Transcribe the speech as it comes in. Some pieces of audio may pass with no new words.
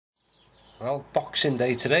Well, Boxing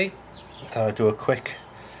Day today. I thought I'd do a quick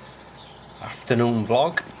afternoon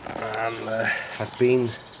vlog, and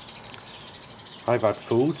I've had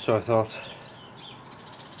food, so I thought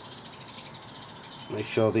make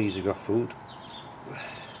sure these have got food.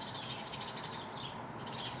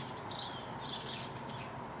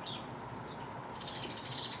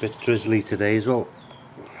 Bit drizzly today as well.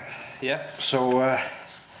 Yeah, so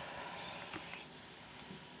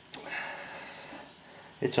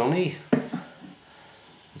it's only,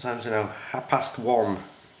 what time is it now? 1:30,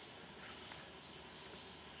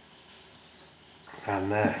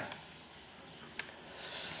 and had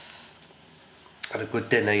a good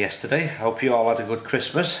dinner yesterday. I hope you all had a good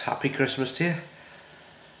Christmas. Happy Christmas to you.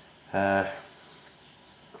 Had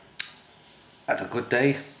a good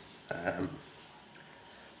day.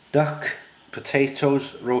 Duck,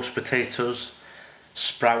 potatoes, roast potatoes,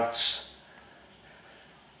 sprouts,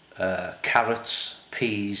 carrots,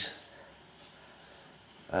 peas,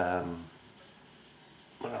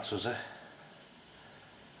 what else was there?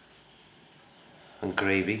 And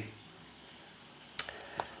gravy.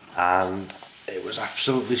 And it was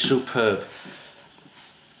absolutely superb.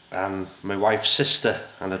 And my wife's sister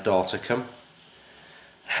and her daughter come,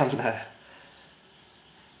 and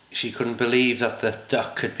she couldn't believe that the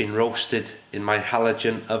duck had been roasted in my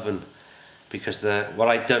halogen oven, because what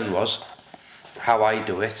I'd done was, how I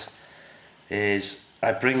do it is,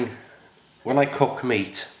 when I cook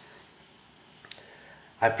meat,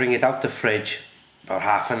 I bring it out the fridge about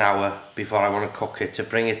half an hour before I want to cook it, to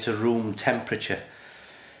bring it to room temperature,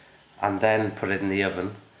 and then put it in the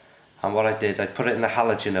oven. And what I did, I put it in the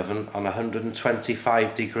halogen oven on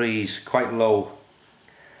 125 degrees, quite low,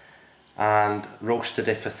 and roasted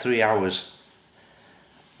it for 3 hours.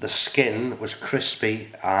 The skin was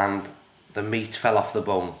crispy and the meat fell off the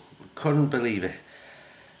bone. Couldn't believe it.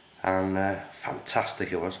 And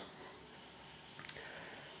fantastic it was.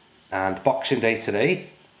 And Boxing Day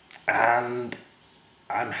today, and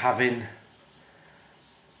I'm going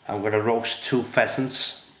to roast 2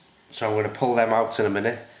 pheasants, so I'm going to pull them out in a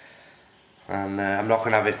minute. And I'm not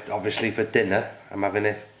going to have it obviously for dinner. I'm having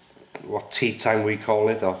it, what tea time we call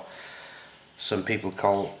it, or some people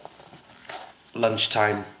call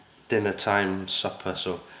lunchtime, dinner time, supper,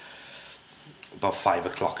 so about 5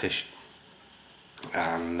 o'clock-ish.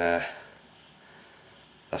 And that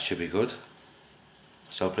should be good.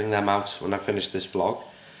 So I'll bring them out when I finish this vlog,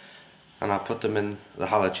 and I'll put them in the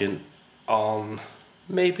halogen on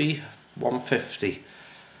maybe 150,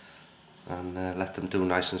 and let them do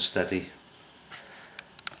nice and steady.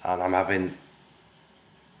 And I'm having,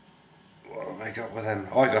 what have I got with them?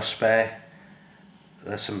 Oh, I got spare.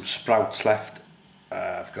 There's some sprouts left.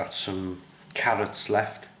 I've got some carrots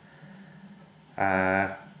left,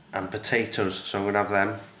 and potatoes, so I'm going to have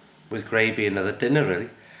them with gravy, another dinner really.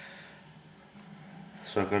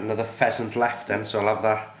 So I've got another pheasant left then, so I'll have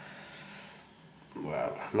that,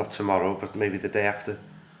 well, not tomorrow, but maybe the day after.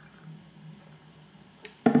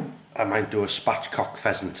 I might do a spatchcock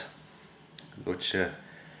pheasant, which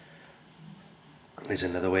is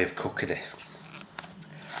another way of cooking it.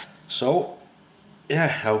 So yeah, I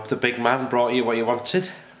hope the big man brought you what you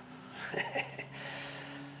wanted.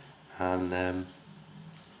 And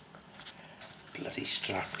bloody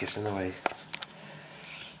strap gets in the way.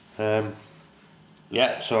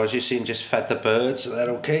 Yeah, so as you've seen, just fed the birds,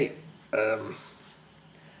 they're okay.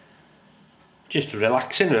 Just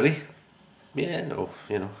relaxing really. Yeah, no,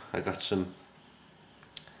 you know, I got some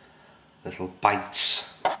little bites.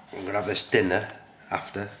 I'm gonna have this dinner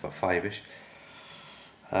after, about 5ish.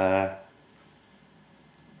 And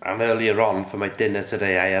earlier on for my dinner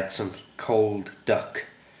today, I had some cold duck.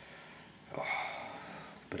 Oh,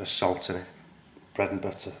 bit of salt in it, bread and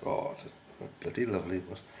butter. Oh, it's bloody lovely it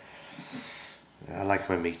was. I like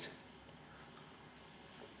my meat.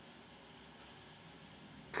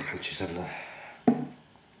 And just having a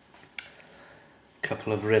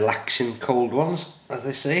couple of relaxing cold ones, as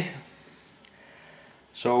they say.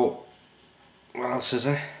 So, what else is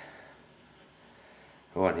there?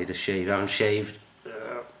 Oh, I need a shave. I haven't shaved.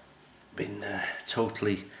 Been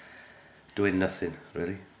totally doing nothing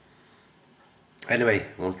really. Anyway,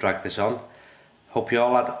 I won't drag this on. Hope you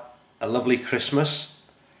all had a lovely Christmas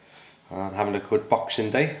and having a good Boxing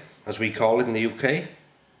Day, as we call it in the UK.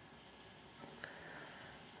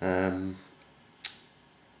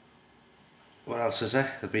 What else is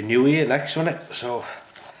there? There'll be New Year next, won't it? So,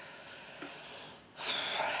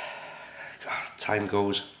 God, time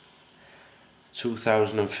goes.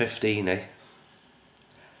 2015, eh?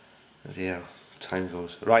 Yeah, time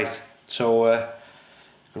goes. Right, so I'm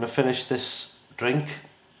going to finish this drink,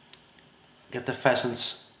 get the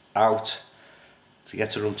pheasants out to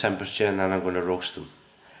get to room temperature, and then I'm going to roast them.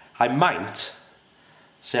 I might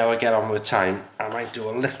see how I get on with time. I might do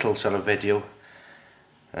a little sort of video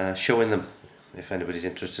showing them. If anybody's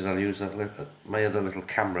interested, I'll use my other little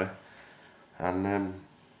camera and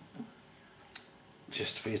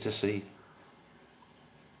just for you to see,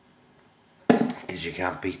 because you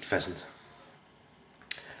can't beat pheasant.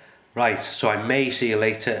 Right, so I may see you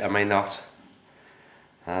later, I may not,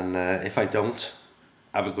 and if I don't,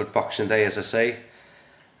 have a good Boxing Day, as I say.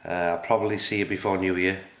 I'll probably see you before New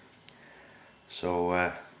Year.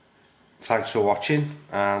 So thanks for watching,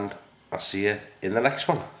 and I'll see you in the next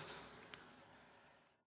one.